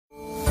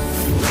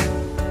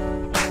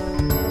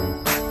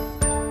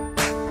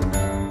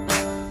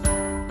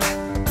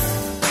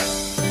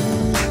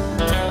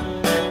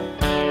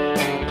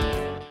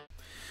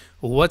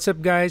What's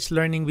up guys,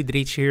 Learning with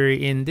Rich here.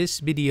 In this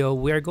video,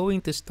 we are going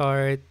to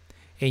start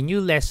a new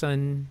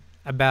lesson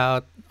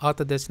about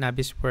Autodesk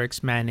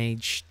Navisworks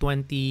Manage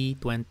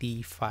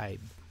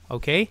 2025.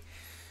 Okay,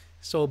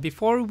 so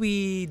before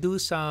we do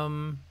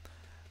some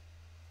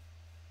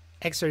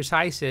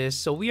exercises,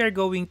 so we are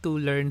going to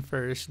learn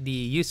first the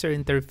user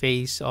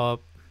interface of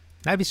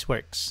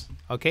Navisworks.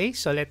 Okay,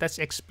 so let us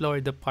explore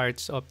the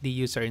parts of the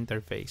user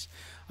interface.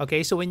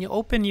 Okay, so when you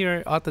open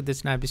your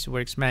Autodesk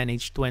Navisworks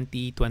Manage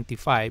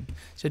 2025,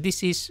 so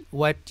this is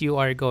what you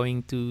are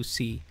going to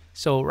see.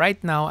 So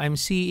right now, I'm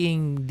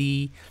seeing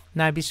the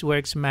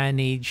Navisworks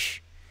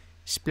Manage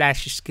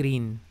splash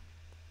screen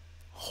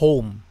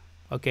home.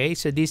 Okay,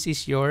 so this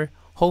is your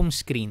home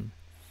screen.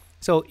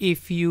 So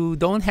if you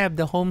don't have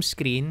the home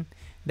screen,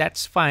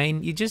 that's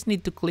fine. You just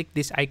need to click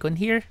this icon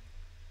here.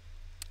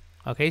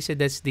 Okay, so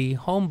that's the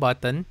home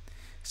button.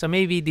 So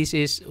maybe this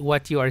is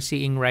what you are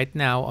seeing right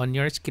now on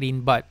your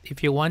screen, but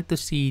if you want to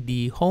see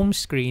the home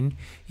screen,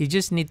 you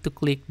just need to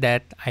click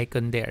that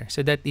icon there.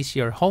 So that is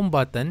your home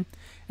button,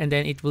 and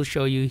then it will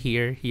show you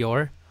here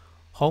your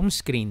home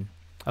screen.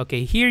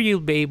 Okay, here you'll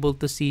be able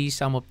to see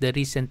some of the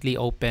recently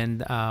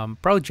opened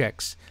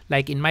projects.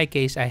 Like in my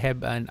case, I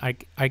have an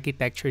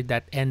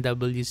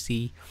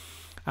architecture.nwc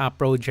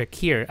project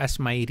here as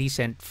my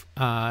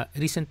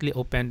recently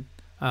opened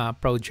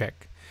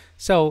project.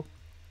 So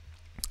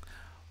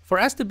for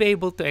us to be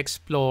able to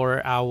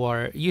explore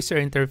our user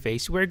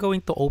interface, we're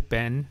going to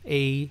open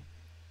a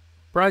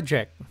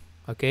project.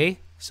 Okay,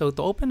 so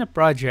to open a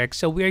project,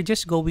 so we're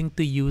just going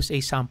to use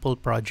a sample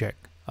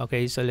project.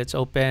 Okay, so let's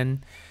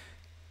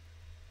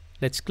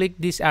click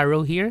this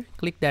arrow here,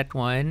 click that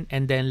one,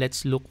 and then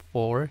let's look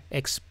for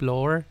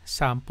explore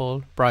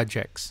sample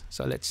projects.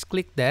 So let's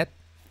click that,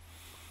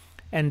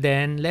 and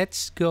then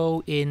let's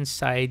go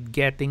inside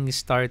getting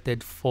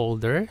started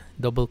folder,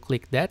 double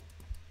click that.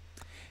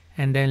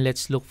 And then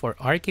let's look for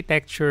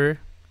architecture.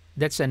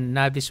 That's a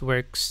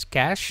Navisworks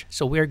cache.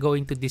 So we're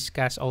going to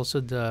discuss also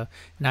the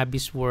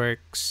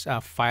Navisworks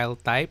file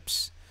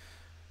types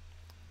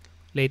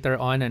later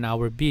on in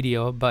our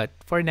video. But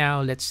for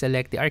now, let's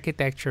select the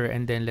architecture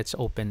and then let's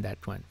open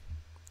that one.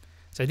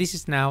 So this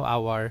is now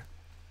our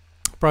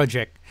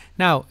project.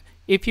 Now,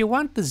 if you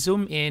want to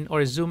zoom in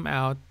or zoom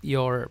out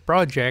your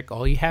project,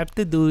 all you have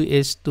to do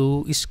is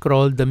to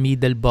scroll the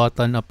middle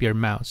button of your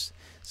mouse.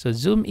 So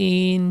zoom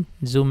in,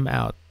 zoom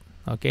out.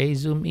 Okay,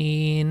 zoom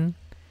in,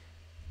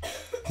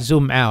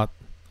 zoom out.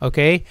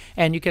 Okay,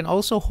 and you can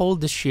also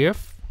hold the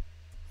shift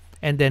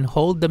and then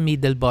hold the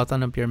middle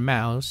button of your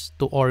mouse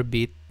to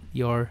orbit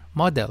your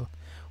model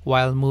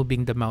while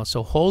moving the mouse.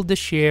 So hold the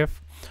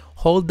shift,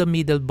 hold the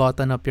middle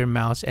button of your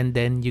mouse, and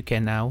then you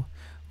can now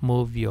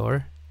move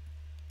your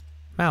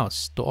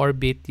mouse to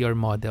orbit your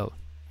model.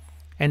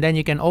 And then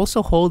you can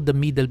also hold the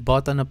middle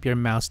button of your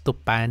mouse to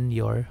pan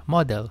your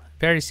model.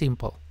 Very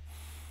simple.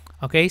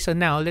 Okay, so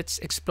now let's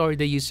explore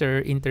the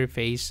user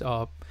interface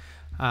of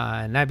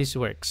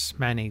Navisworks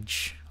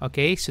Manage.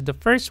 Okay, so the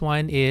first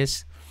one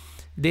is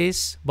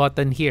this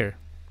button here.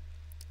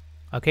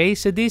 Okay,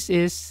 so this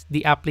is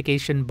the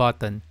application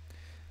button.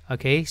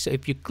 Okay, so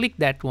if you click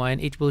that one,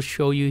 it will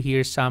show you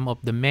here some of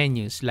the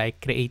menus like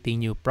creating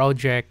new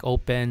project,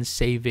 open,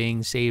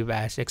 saving, save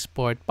as,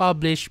 export,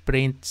 publish,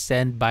 print,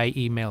 send by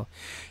email.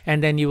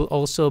 And then you will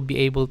also be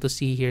able to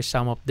see here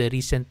some of the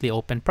recently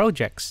opened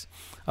projects.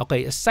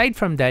 Okay, aside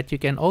from that, you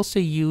can also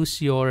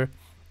use your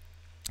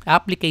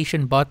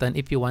application button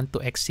if you want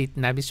to exit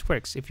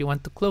Navisworks, if you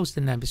want to close the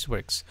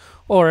Navisworks,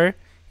 or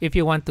if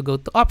you want to go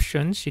to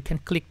options, you can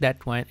click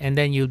that one and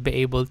then you'll be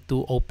able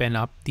to open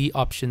up the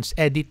options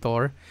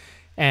editor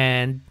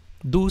and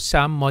do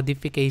some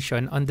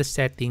modification on the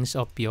settings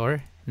of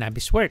your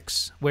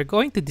Navisworks. We're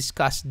going to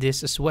discuss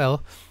this as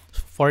well.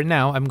 For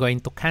now, I'm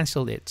going to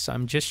cancel it. So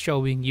I'm just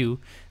showing you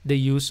the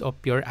use of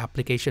your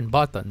application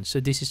button. So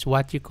this is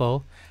what you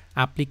call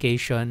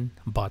application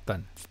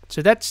button.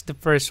 So that's the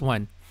first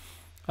one.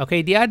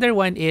 Okay, the other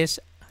one is,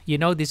 you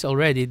know this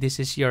already, this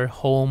is your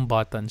home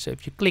button. So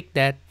if you click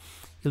that,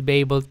 you'll be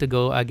able to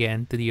go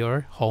again to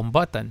your home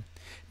button.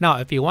 Now,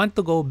 if you want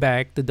to go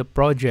back to the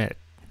project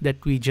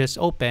that we just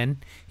opened,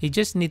 you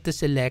just need to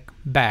select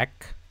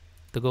back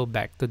to go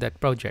back to that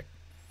project.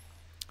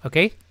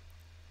 Okay?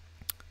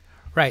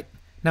 Right.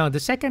 Now,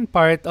 the second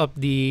part of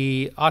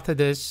the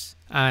Autodesk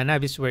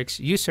Navisworks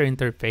user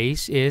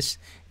interface is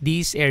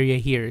this area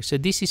here. So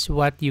this is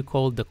what you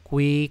call the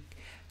quick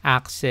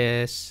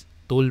access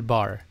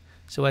toolbar.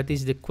 So what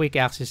is the quick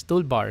access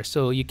toolbar?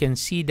 So you can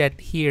see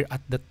that here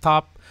at the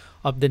top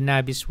of the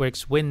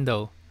Navisworks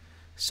window.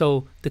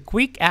 So the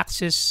quick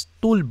access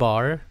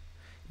toolbar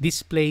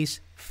displays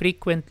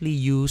frequently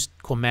used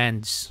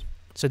commands.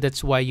 So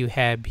that's why you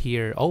have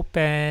here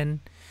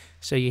open.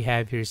 So you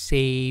have here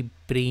save,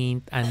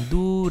 print,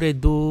 undo,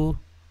 redo,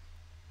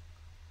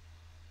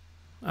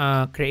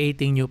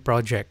 creating new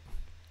project.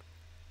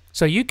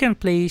 So you can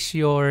place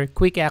your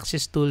quick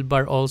access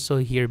toolbar also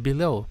here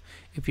below.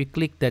 If you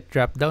click that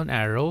drop down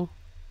arrow,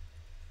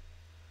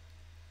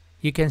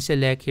 you can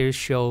select here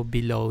show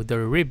below the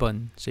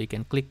ribbon. So you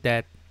can click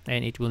that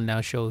and it will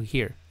now show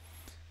here.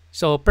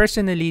 So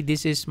personally,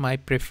 this is my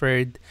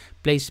preferred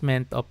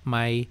placement of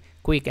my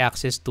quick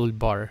access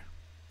toolbar.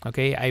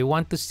 Okay, I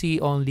want to see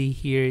only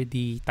here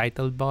the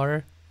title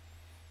bar,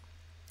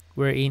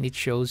 wherein it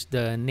shows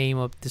the name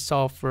of the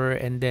software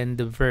and then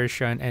the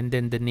version and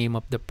then the name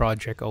of the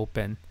project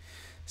open.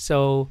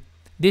 So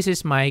this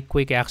is my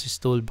quick access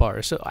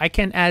toolbar. So I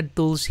can add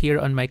tools here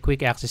on my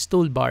quick access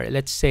toolbar.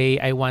 Let's say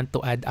I want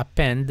to add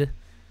append.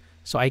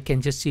 So I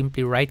can just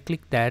simply right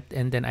click that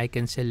and then I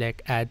can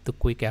select add to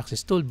quick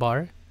access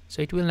toolbar.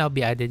 So it will now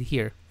be added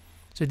here.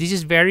 So this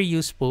is very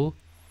useful,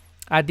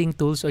 adding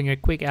tools on your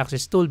quick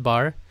access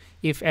toolbar.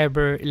 If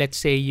ever, let's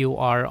say you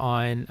are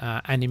on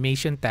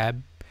animation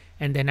tab,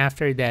 and then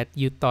after that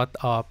you thought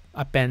of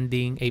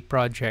appending a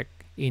project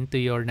into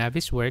your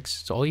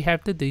Navisworks. So all you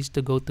have to do is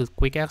to go to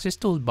quick access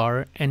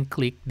toolbar and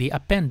click the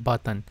append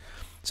button.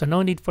 So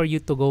no need for you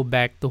to go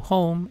back to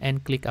home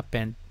and click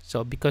append.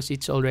 So because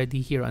it's already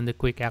here on the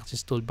quick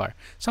access toolbar,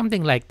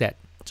 something like that.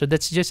 So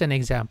that's just an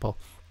example.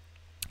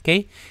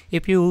 Okay,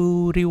 if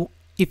you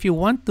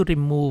want to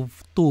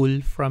remove tool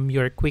from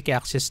your quick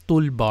access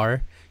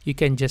toolbar, you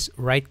can just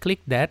right click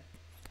that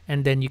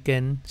and then you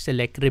can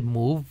select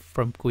remove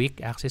from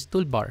quick access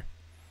toolbar.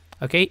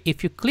 Okay,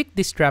 if you click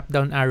this drop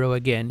down arrow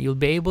again, you'll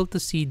be able to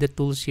see the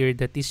tools here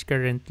that is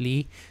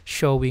currently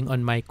showing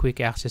on my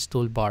quick access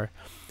toolbar.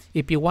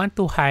 If you want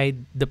to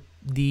hide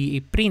the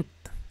print,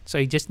 so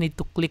you just need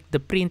to click the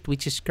print,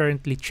 which is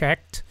currently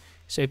checked.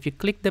 So if you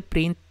click the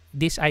print,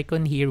 this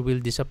icon here will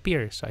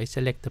disappear. So I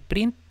select the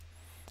print,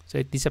 so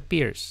it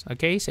disappears.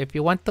 Okay, so if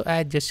you want to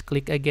add, just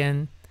click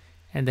again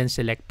and then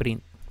select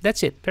print.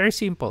 That's it, very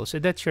simple. So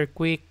that's your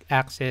quick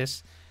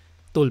access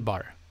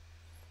toolbar.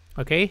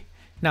 Okay,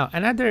 now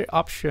another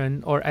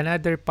option or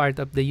another part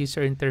of the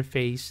user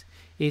interface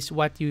is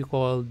what you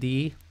call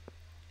the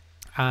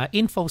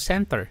info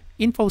center.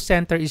 Info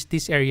center is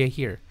this area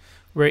here,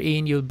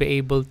 wherein you'll be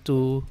able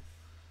to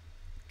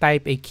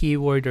type a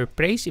keyword or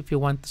phrase if you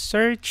want to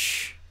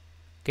search.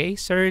 Okay,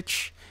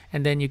 search,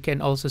 and then you can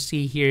also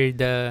see here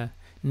the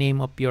name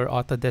of your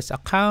Autodesk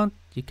account.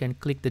 You can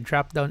click the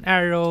drop down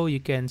arrow, you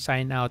can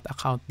sign out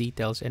account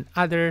details and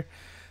other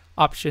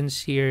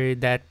options here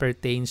that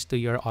pertains to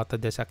your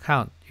Autodesk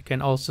account. You can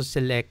also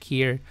select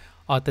here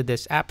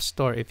Autodesk App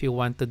Store if you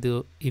want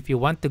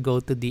to go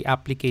to the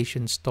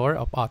application store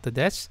of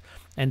Autodesk,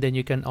 and then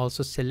you can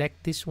also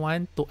select this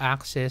one to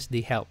access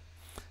the help.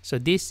 So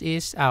this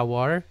is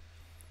our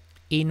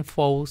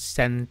info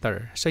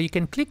center. So you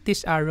can click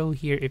this arrow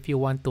here if you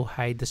want to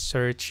hide the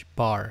search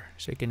bar.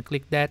 So you can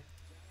click that.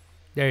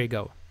 There you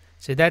go.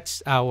 So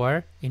that's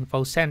our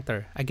info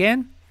center.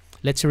 Again,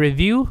 let's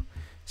review.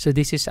 So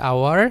this is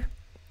our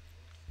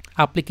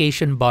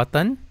application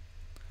button,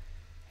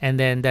 and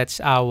then that's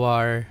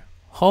our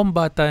home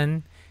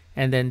button,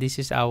 and then this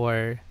is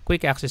our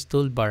quick access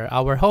toolbar.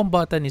 Our home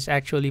button is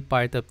actually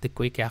part of the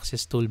quick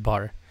access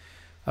toolbar.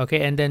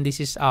 Okay, and then this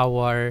is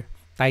our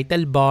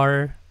title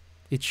bar.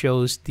 It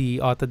shows the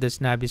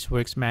Autodesk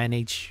Navisworks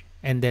Manage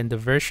and then the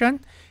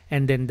version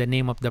and then the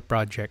name of the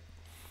project.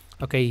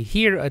 Okay,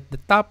 here at the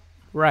top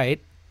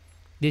right,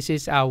 this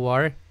is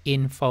our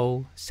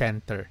info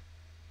center.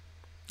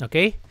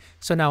 Okay,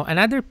 so now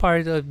another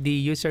part of the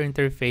user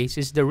interface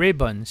is the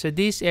ribbon. So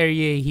this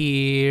area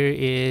here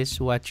is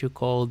what you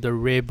call the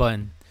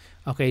ribbon.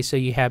 Okay, so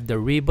you have the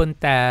ribbon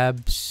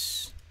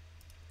tabs.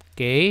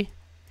 Okay,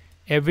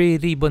 every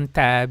ribbon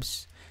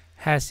tabs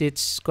has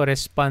its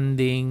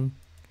corresponding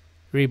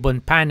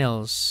ribbon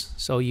panels.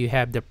 So you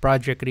have the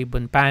project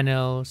ribbon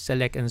panel,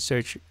 select and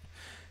search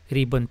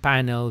ribbon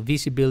panel,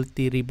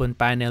 visibility ribbon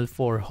panel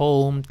for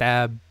home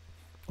tab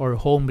or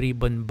home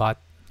ribbon tab.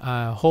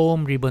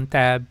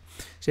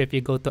 So if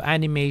you go to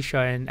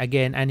animation,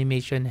 again,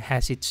 animation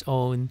has its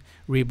own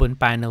ribbon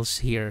panels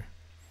here.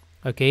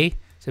 Okay,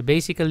 so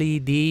basically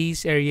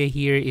this area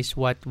here is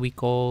what we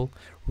call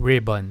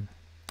ribbon.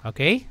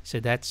 Okay, so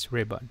that's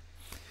ribbon.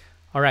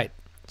 All right,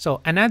 so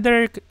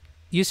another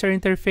user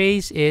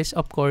interface is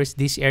of course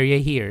this area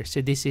here.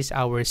 So this is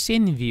our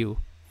scene view.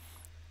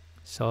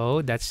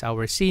 So that's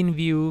our scene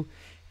view,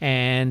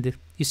 and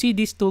you see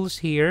these tools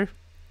here.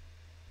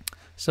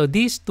 So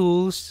these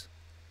tools,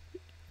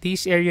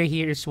 this area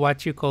here is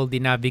what you call the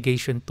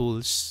navigation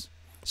tools.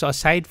 So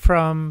aside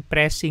from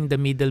pressing the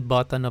middle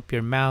button of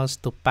your mouse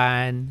to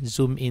pan,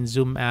 zoom in,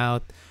 zoom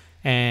out,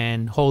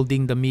 and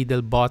holding the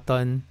middle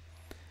button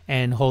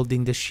and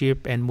holding the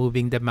shift and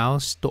moving the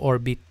mouse to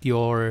orbit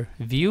your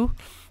view,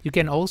 you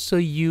can also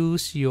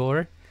use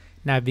your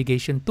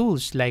navigation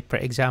tools, like for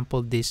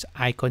example this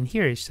icon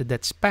here. So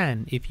that's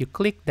pan. If you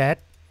click that,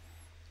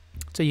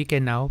 so you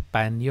can now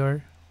pan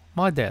your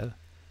model.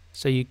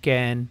 So you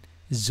can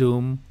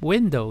zoom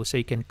window, so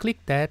you can click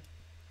that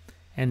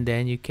and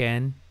then you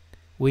can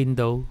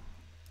window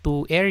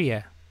to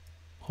area.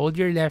 Hold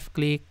your left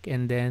click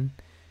and then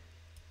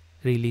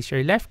release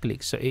your left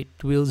click, so it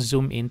will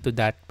zoom into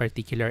that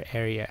particular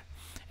area.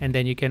 And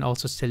then you can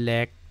also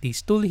select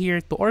this tool here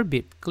to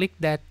orbit. Click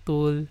that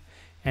tool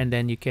and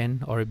then you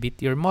can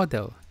orbit your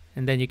model.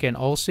 And then you can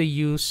also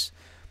use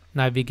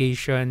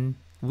navigation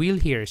wheel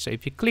here. So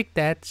if you click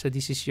that, so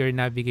this is your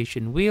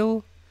navigation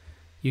wheel.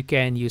 You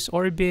can use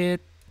orbit,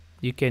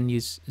 you can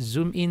use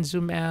zoom in,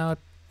 zoom out,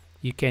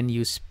 you can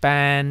use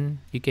pan,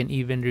 you can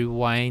even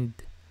rewind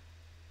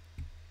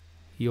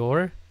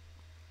your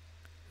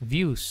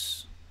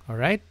views. All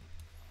right.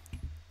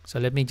 So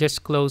let me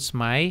just close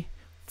my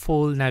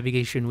full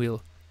navigation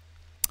wheel.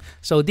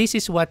 So this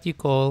is what you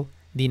call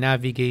the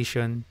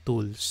navigation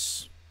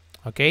tools.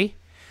 Okay.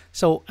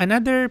 So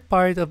another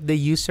part of the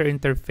user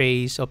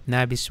interface of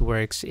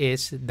Navisworks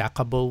is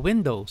dockable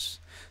windows.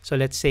 So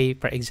let's say,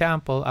 for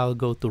example, I'll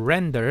go to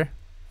render.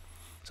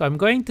 So I'm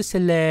going to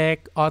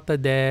select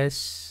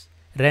Autodesk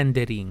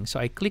rendering. So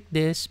I click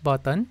this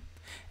button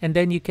and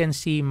then you can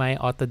see my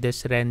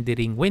Autodesk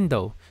rendering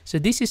window. So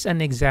this is an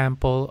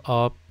example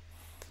of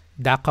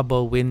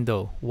dockable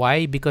window.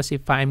 Why? Because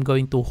if I'm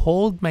going to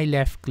hold my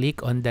left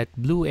click on that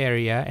blue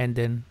area and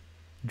then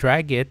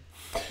drag it,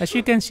 as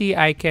you can see,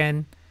 I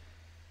can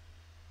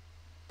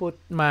put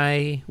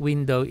my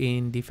window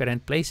in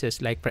different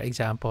places. Like for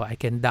example, I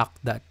can dock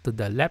that to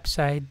the left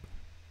side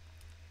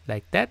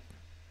like that.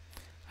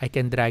 I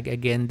can drag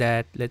again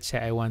that. Let's say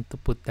I want to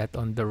put that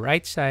on the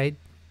right side.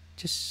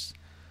 Just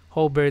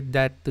hover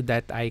that to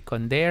that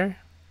icon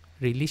there.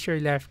 Release your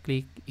left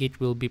click. It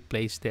will be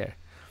placed there.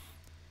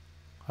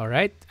 All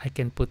right. I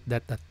can put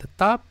that at the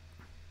top.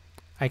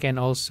 I can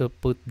also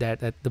put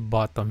that at the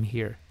bottom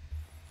here.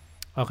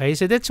 Okay.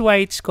 So that's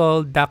why it's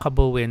called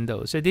dockable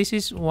window. So this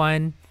is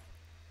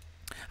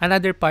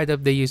another part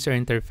of the user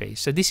interface.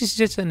 So this is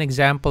just an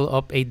example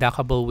of a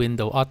dockable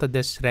window,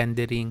 Autodesk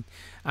rendering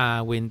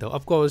window.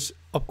 Of course,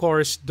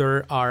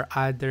 there are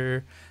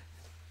other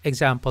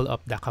example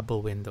of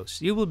dockable windows.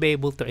 You will be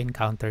able to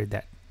encounter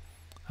that.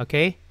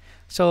 Okay.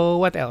 So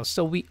what else?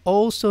 So we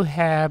also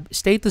have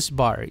status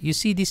bar. You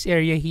see this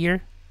area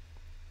here?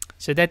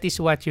 So that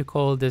is what you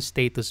call the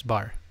status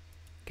bar.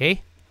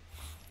 Okay.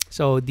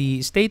 So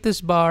the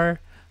status bar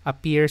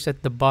appears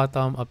at the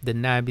bottom of the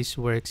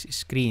Navisworks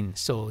screen.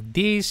 So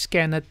this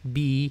cannot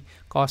be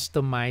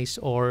customized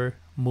or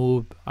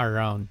moved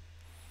around.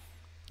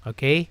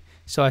 Okay.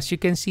 So as you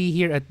can see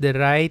here at the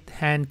right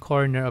hand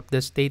corner of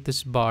the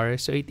status bar,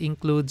 so it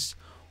includes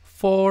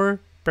 4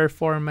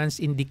 performance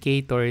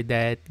indicators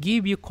that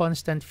give you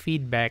constant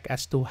feedback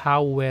as to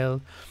how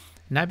well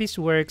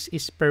Navisworks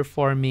is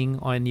performing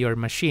on your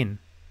machine.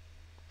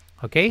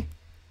 Okay.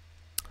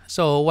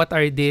 So what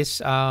are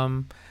these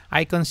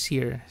icons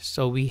here?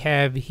 So we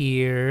have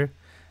here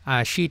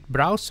a sheet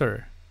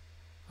browser.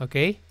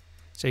 Okay.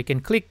 So you can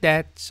click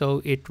that,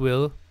 so it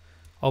will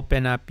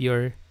open up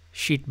your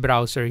sheet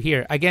browser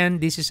here. Again,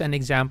 this is an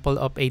example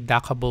of a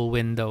dockable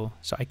window.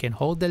 So I can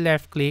hold the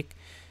left click.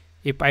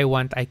 If I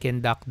want, I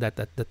can dock that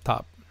at the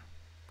top.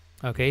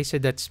 Okay, so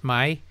that's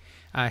my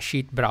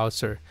sheet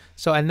browser.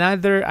 So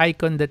another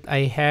icon that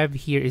I have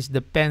here is the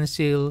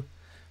pencil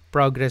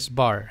progress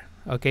bar.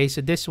 Okay,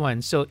 so this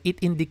one. So it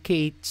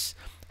indicates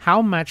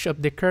how much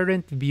of the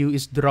current view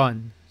is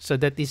drawn. So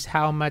that is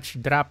how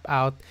much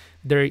dropout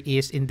there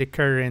is in the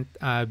current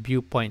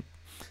viewpoint.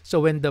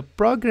 So when the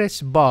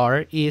progress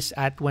bar is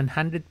at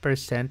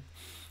 100%,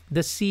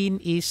 the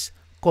scene is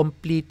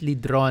completely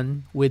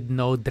drawn with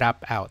no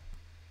dropout.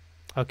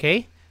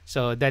 Okay,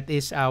 so that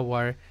is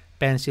our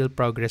pencil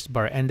progress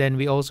bar. And then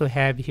we also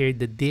have here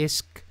the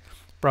disk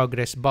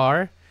progress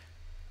bar.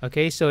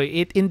 Okay, so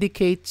it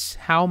indicates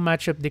how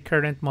much of the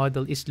current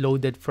model is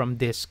loaded from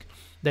disk.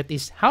 That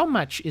is how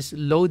much is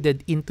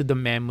loaded into the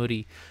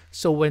memory.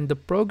 So when the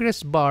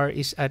progress bar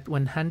is at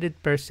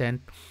 100%,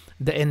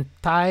 the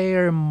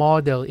entire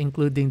model,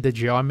 including the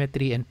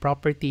geometry and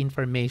property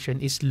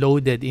information, is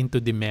loaded into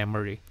the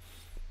memory.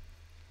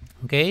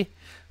 Okay,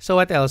 so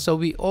what else? So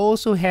we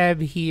also have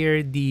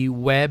here the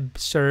web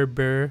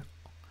server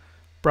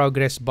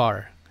progress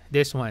bar.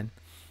 This one.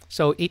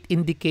 So it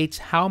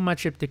indicates how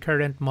much of the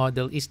current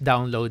model is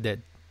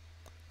downloaded.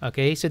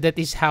 Okay, so that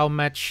is how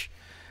much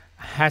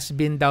has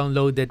been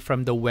downloaded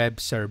from the web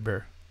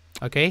server.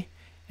 Okay,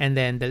 and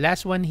then the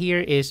last one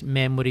here is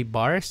memory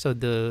bar. So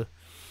the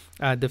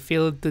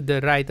field to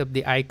the right of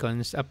the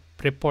icons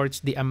reports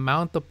the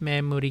amount of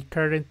memory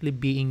currently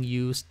being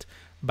used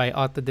by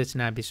Autodesk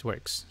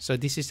Navisworks. So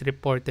this is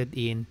reported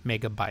in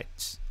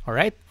megabytes. All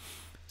right.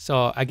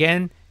 So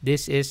again,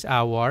 this is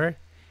our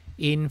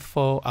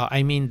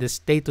the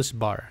status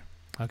bar.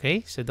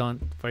 Okay. So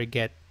don't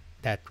forget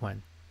that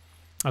one.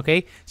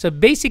 Okay. So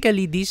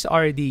basically, these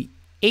are the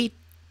 8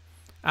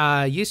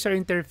 user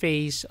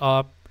interface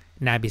of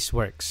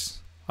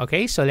Navisworks.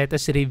 Okay. So let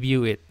us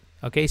review it.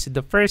 Okay. So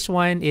the first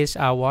one is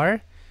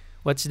our,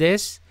 what's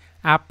this?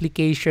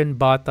 Application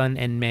button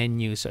and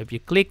menu. So if you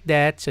click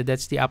that, so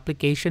that's the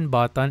application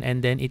button,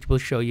 and then it will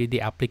show you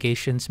the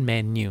applications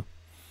menu.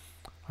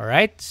 All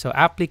right, so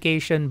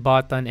application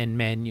button and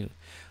menu.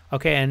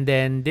 Okay, and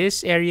then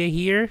this area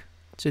here,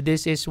 so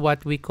this is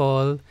what we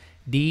call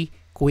the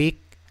quick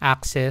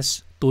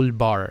access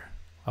toolbar.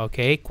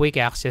 Okay, quick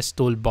access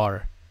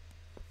toolbar.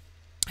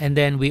 And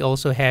then we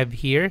also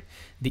have here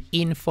the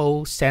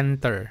info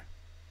center.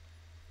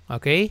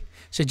 Okay,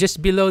 so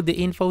just below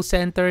the info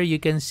center, you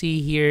can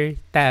see here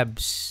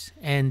tabs.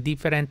 and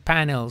different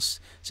panels.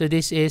 So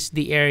this is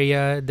the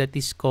area that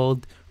is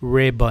called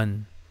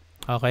ribbon.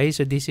 Okay,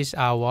 so this is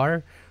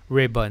our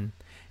ribbon.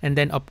 And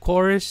then of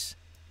course,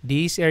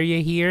 this area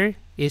here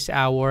is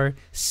our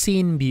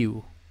scene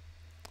view.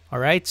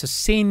 Alright, so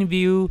scene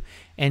view,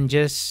 and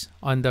just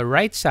on the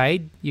right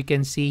side, you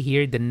can see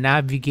here the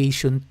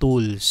navigation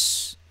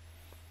tools.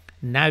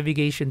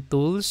 Navigation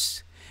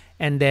tools.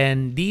 And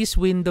then these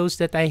windows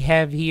that I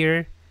have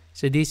here,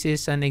 so this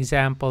is an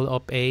example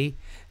of a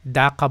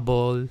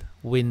dockable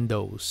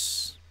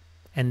windows.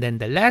 And then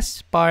the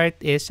last part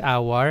is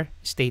our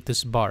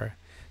status bar.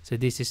 So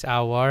this is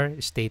our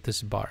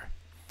status bar.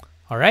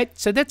 Alright,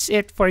 so that's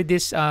it for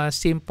this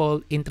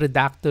simple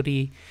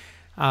introductory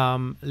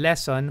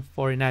lesson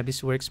for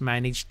Navisworks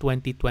Manage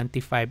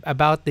 2025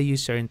 about the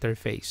user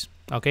interface.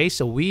 Okay,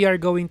 so we are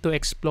going to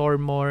explore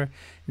more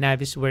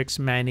Navisworks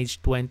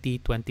Manage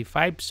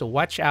 2025. So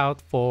watch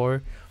out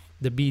for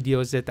the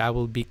videos that I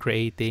will be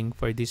creating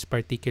for this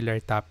particular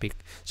topic.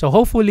 So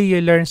hopefully you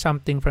learned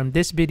something from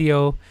this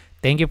video.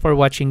 Thank you for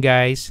watching,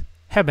 guys.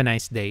 Have a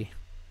nice day.